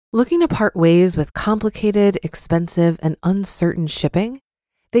Looking to part ways with complicated, expensive, and uncertain shipping?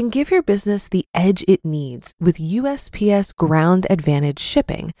 Then give your business the edge it needs with USPS Ground Advantage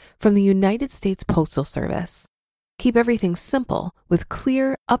shipping from the United States Postal Service. Keep everything simple with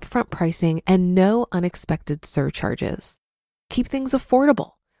clear, upfront pricing and no unexpected surcharges. Keep things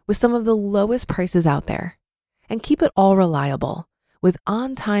affordable with some of the lowest prices out there. And keep it all reliable with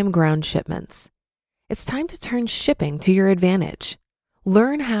on-time ground shipments. It's time to turn shipping to your advantage.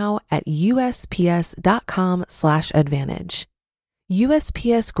 Learn how at USPS.com/advantage.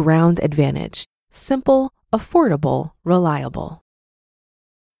 USPS Ground Advantage. Simple, affordable, reliable.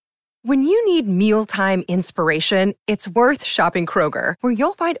 When you need mealtime inspiration, it's worth shopping Kroger, where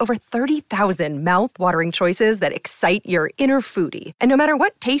you'll find over 30,000 mouth-watering choices that excite your inner foodie. And no matter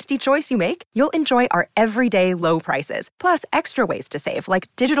what tasty choice you make, you'll enjoy our everyday low prices, plus extra ways to save, like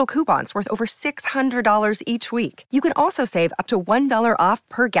digital coupons worth over $600 each week. You can also save up to $1 off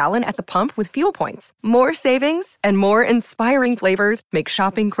per gallon at the pump with fuel points. More savings and more inspiring flavors make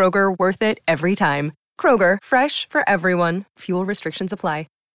shopping Kroger worth it every time. Kroger, fresh for everyone. Fuel restrictions apply.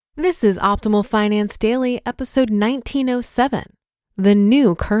 This is Optimal Finance Daily, episode 1907, The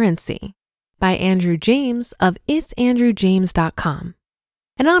New Currency, by Andrew James of itsandrewjames.com.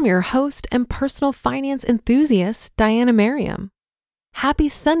 And I'm your host and personal finance enthusiast, Diana Merriam. Happy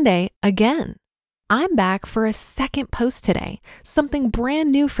Sunday again. I'm back for a second post today, something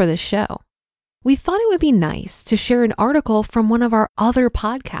brand new for the show. We thought it would be nice to share an article from one of our other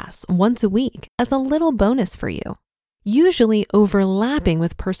podcasts once a week as a little bonus for you. Usually overlapping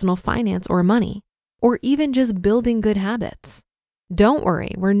with personal finance or money, or even just building good habits. Don't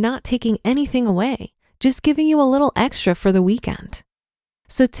worry, we're not taking anything away, just giving you a little extra for the weekend.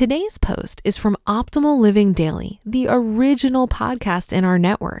 So today's post is from Optimal Living Daily, the original podcast in our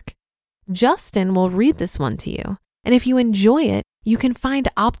network. Justin will read this one to you, and if you enjoy it, you can find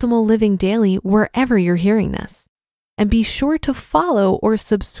Optimal Living Daily wherever you're hearing this. And be sure to follow or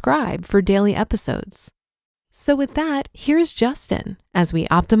subscribe for daily episodes. So with that, here's Justin as we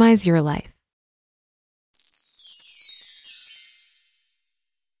optimize your life.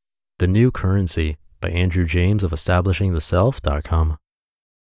 The New Currency by Andrew James of establishingtheself.com.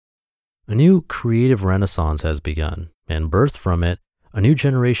 A new creative renaissance has begun, and birthed from it a new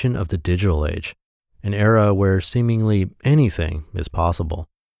generation of the digital age, an era where seemingly anything is possible.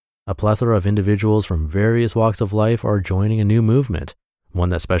 A plethora of individuals from various walks of life are joining a new movement, one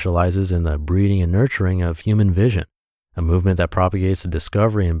that specializes in the breeding and nurturing of human vision, a movement that propagates the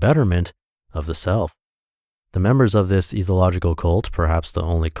discovery and betterment of the self. The members of this ethological cult, perhaps the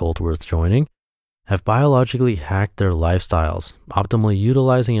only cult worth joining, have biologically hacked their lifestyles, optimally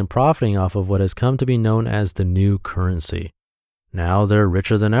utilizing and profiting off of what has come to be known as the new currency. Now they're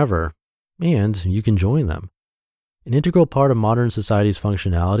richer than ever, and you can join them. An integral part of modern society's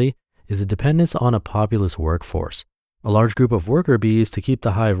functionality is the dependence on a populous workforce, a large group of worker bees to keep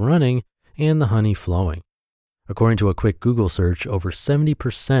the hive running and the honey flowing. According to a quick Google search, over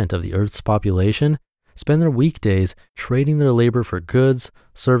 70% of the Earth's population spend their weekdays trading their labor for goods,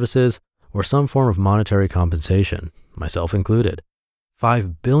 services, or some form of monetary compensation, myself included.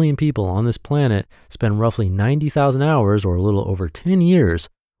 5 billion people on this planet spend roughly 90,000 hours, or a little over 10 years,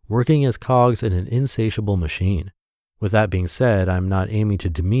 working as cogs in an insatiable machine. With that being said, I'm not aiming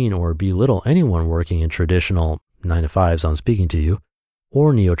to demean or belittle anyone working in traditional 9-to-5s, I'm speaking to you,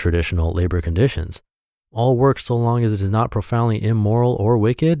 or neo-traditional labor conditions. All work, so long as it is not profoundly immoral or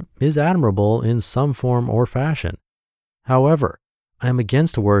wicked, is admirable in some form or fashion. However, I am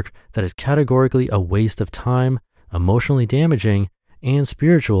against work that is categorically a waste of time, emotionally damaging, and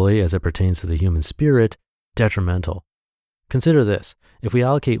spiritually, as it pertains to the human spirit, detrimental. Consider this: if we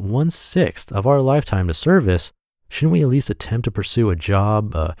allocate 1/6 of our lifetime to service, shouldn't we at least attempt to pursue a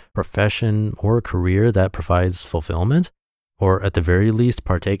job, a profession, or a career that provides fulfillment? Or at the very least,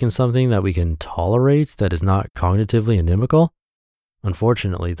 partake in something that we can tolerate that is not cognitively inimical?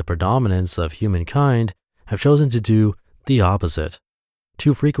 Unfortunately, the predominance of humankind have chosen to do the opposite.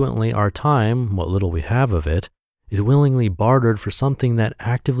 Too frequently, our time, what little we have of it, is willingly bartered for something that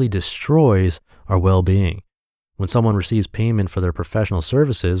actively destroys our well-being. When someone receives payment for their professional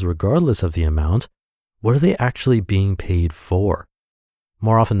services, regardless of the amount, what are they actually being paid for?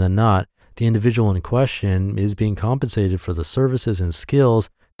 More often than not, the individual in question is being compensated for the services and skills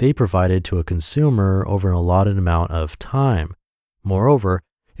they provided to a consumer over an allotted amount of time. Moreover,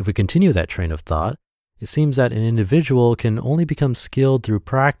 if we continue that train of thought, it seems that an individual can only become skilled through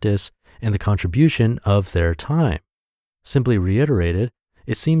practice and the contribution of their time. Simply reiterated,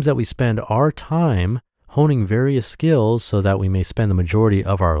 it seems that we spend our time honing various skills so that we may spend the majority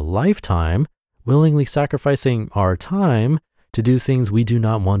of our lifetime willingly sacrificing our time to do things we do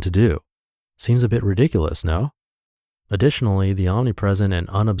not want to do. Seems a bit ridiculous, no? Additionally, the omnipresent and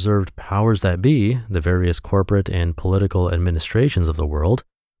unobserved powers that be, the various corporate and political administrations of the world,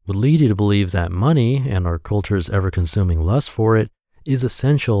 would lead you to believe that money and our culture's ever-consuming lust for it is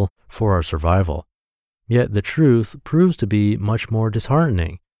essential for our survival. Yet the truth proves to be much more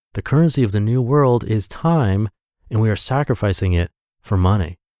disheartening. The currency of the new world is time, and we are sacrificing it for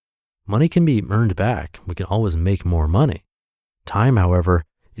money. Money can be earned back. We can always make more money. Time, however,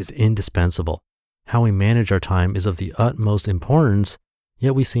 is indispensable. How we manage our time is of the utmost importance,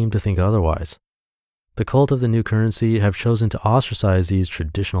 yet we seem to think otherwise. The cult of the new currency have chosen to ostracize these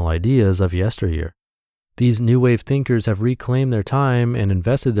traditional ideas of yesteryear. These new wave thinkers have reclaimed their time and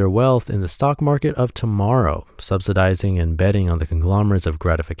invested their wealth in the stock market of tomorrow, subsidizing and betting on the conglomerates of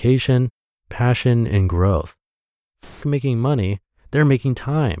gratification, passion, and growth. Making money, they're making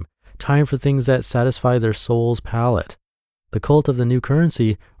time for things that satisfy their soul's palate. The cult of the new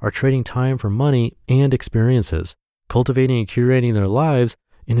currency are trading time for money and experiences, cultivating and curating their lives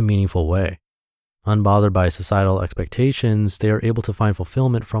in a meaningful way. Unbothered by societal expectations, they are able to find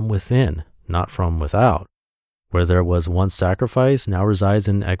fulfillment from within, not from without. Where there was once sacrifice, now resides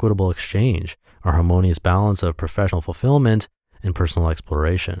in equitable exchange, a harmonious balance of professional fulfillment and personal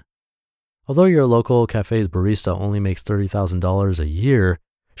exploration. Although your local cafe's barista only makes $30,000 a year,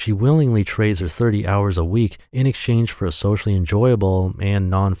 she willingly trades her 30 hours a week in exchange for a socially enjoyable and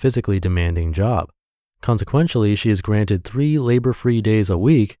non-physically demanding job. Consequently, she is granted 3 labor-free days a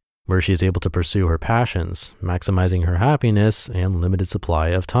week where she is able to pursue her passions, maximizing her happiness and limited supply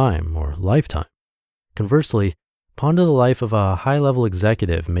of time or lifetime. Conversely, ponder the life of a high-level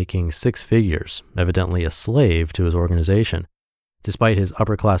executive making 6 figures, evidently a slave to his organization. Despite his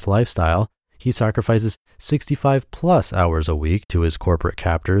upper-class lifestyle, he sacrifices 65+ hours a week to his corporate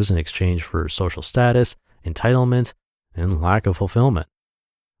captors in exchange for social status, entitlement, and lack of fulfillment.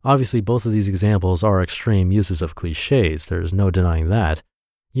 Obviously, both of these examples are extreme uses of cliches, there's no denying that.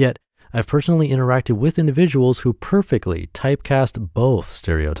 Yet, I've personally interacted with individuals who perfectly typecast both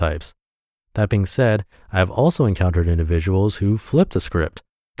stereotypes. That being said, I have also encountered individuals who flip the script.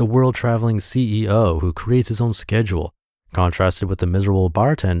 The world-traveling CEO who creates his own schedule, contrasted with the miserable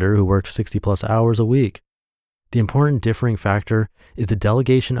bartender who works 60+ hours a week. The important differing factor is the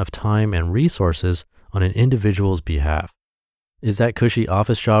delegation of time and resources on an individual's behalf. Is that cushy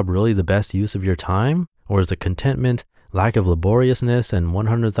office job really the best use of your time? Or is the contentment, lack of laboriousness, and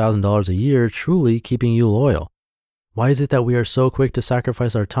 $100,000 a year truly keeping you loyal? Why is it that we are so quick to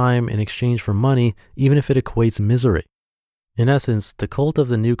sacrifice our time in exchange for money, even if it equates misery? In essence, the cult of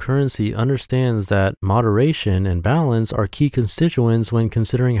the new currency understands that moderation and balance are key constituents when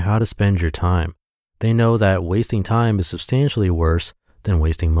considering how to spend your time. They know that wasting time is substantially worse than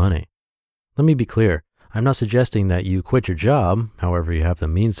wasting money. Let me be clear, I'm not suggesting that you quit your job. However you have the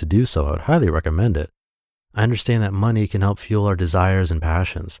means to do so, I would highly recommend it. I understand that money can help fuel our desires and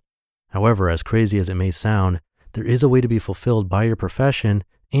passions. However, as crazy as it may sound, there is a way to be fulfilled by your profession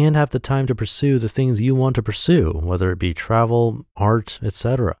and have the time to pursue the things you want to pursue, whether it be travel, art,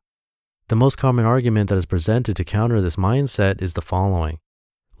 etc. The most common argument that is presented to counter this mindset is the following: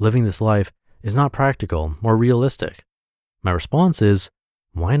 living this life is not practical or realistic. My response is,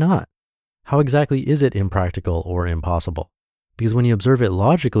 why not? How exactly is it impractical or impossible? Because when you observe it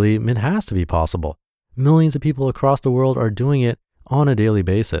logically, it has to be possible. Millions of people across the world are doing it on a daily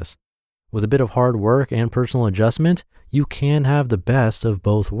basis. With a bit of hard work and personal adjustment, you can have the best of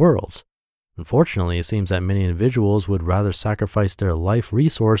both worlds. Unfortunately, it seems that many individuals would rather sacrifice their life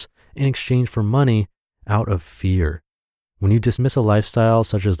resource in exchange for money out of fear. When you dismiss a lifestyle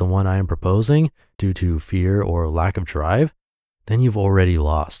such as the one I am proposing due to fear or lack of drive, then you've already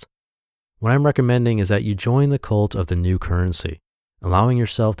lost. What I'm recommending is that you join the cult of the new currency, allowing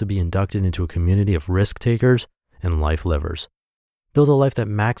yourself to be inducted into a community of risk takers and life livers. Build a life that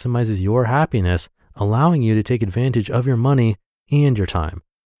maximizes your happiness, allowing you to take advantage of your money and your time.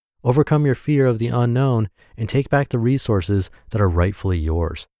 Overcome your fear of the unknown and take back the resources that are rightfully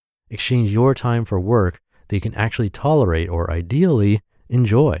yours. Exchange your time for work that you can actually tolerate or ideally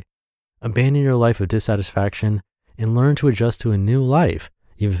enjoy. Abandon your life of dissatisfaction and learn to adjust to a new life,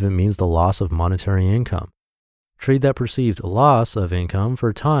 even if it means the loss of monetary income. Trade that perceived loss of income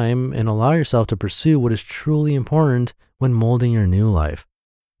for time and allow yourself to pursue what is truly important when molding your new life.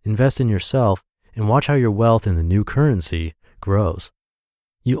 Invest in yourself and watch how your wealth in the new currency grows.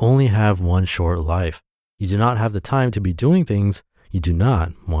 You only have one short life. You do not have the time to be doing things you do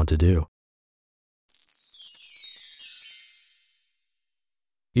not want to do.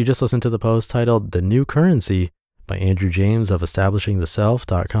 You just listened to the post titled The New Currency by Andrew James of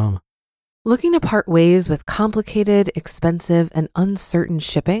EstablishingTheSelf.com. Looking to part ways with complicated, expensive, and uncertain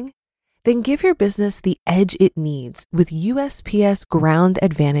shipping? Then give your business the edge it needs with USPS Ground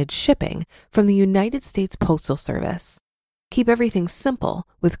Advantage shipping from the United States Postal Service. Keep everything simple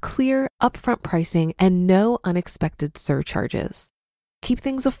with clear, upfront pricing and no unexpected surcharges. Keep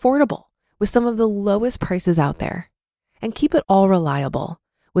things affordable with some of the lowest prices out there. And keep it all reliable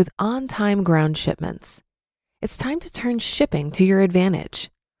with on-time ground shipments. It's time to turn shipping to your advantage.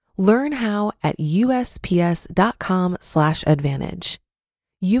 Learn how at USPS.com/advantage.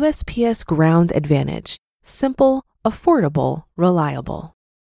 USPS Ground Advantage. Simple, affordable, reliable.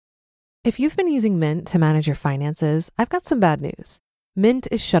 If you've been using Mint to manage your finances, I've got some bad news. Mint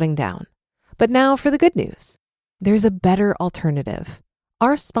is shutting down. But now for the good news. There's a better alternative.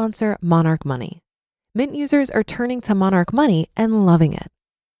 Our sponsor, Monarch Money. Mint users are turning to Monarch Money and loving it.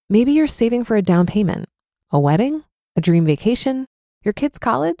 Maybe you're saving for a down payment, a wedding, a dream vacation, your kids'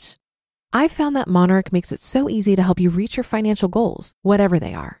 college. I've found that Monarch makes it so easy to help you reach your financial goals, whatever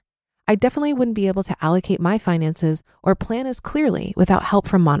they are. I definitely wouldn't be able to allocate my finances or plan as clearly without help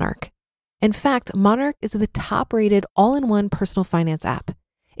from Monarch. In fact, Monarch is the top-rated all-in-one personal finance app.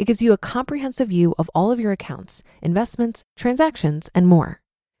 It gives you a comprehensive view of all of your accounts, investments, transactions, and more.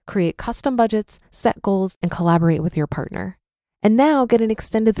 Create custom budgets, set goals, and collaborate with your partner. And now get an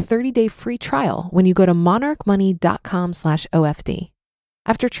extended 30-day free trial when you go to monarchmoney.com/OFD.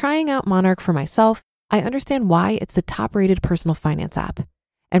 After trying out Monarch for myself, I understand why it's the top-rated personal finance app.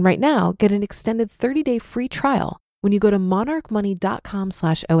 And right now, get an extended 30-day free trial when you go to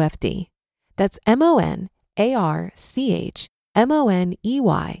monarchmoney.com/OFD. That's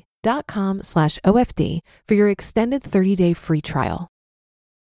monarchmoney.com/OFD for your extended 30-day free trial.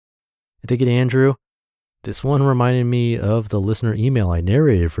 Thank you to Andrew. This one reminded me of the listener email I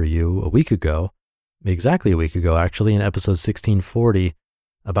narrated for you a week ago, exactly a week ago, actually, in episode 1640,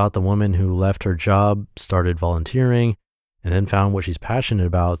 about the woman who left her job, started volunteering, and then found what she's passionate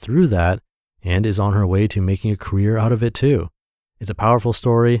about through that, and is on her way to making a career out of it too. It's a powerful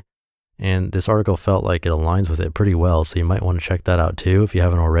story, and this article felt like it aligns with it pretty well, so you might want to check that out too if you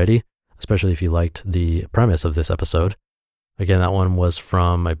haven't already, especially if you liked the premise of this episode. Again, that one was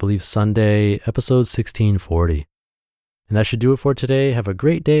from, I believe, Sunday, episode 1640. And that should do it for today. Have a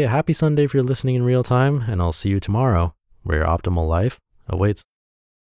great day, a happy Sunday if you're listening in real time, and I'll see you tomorrow, where your optimal life awaits.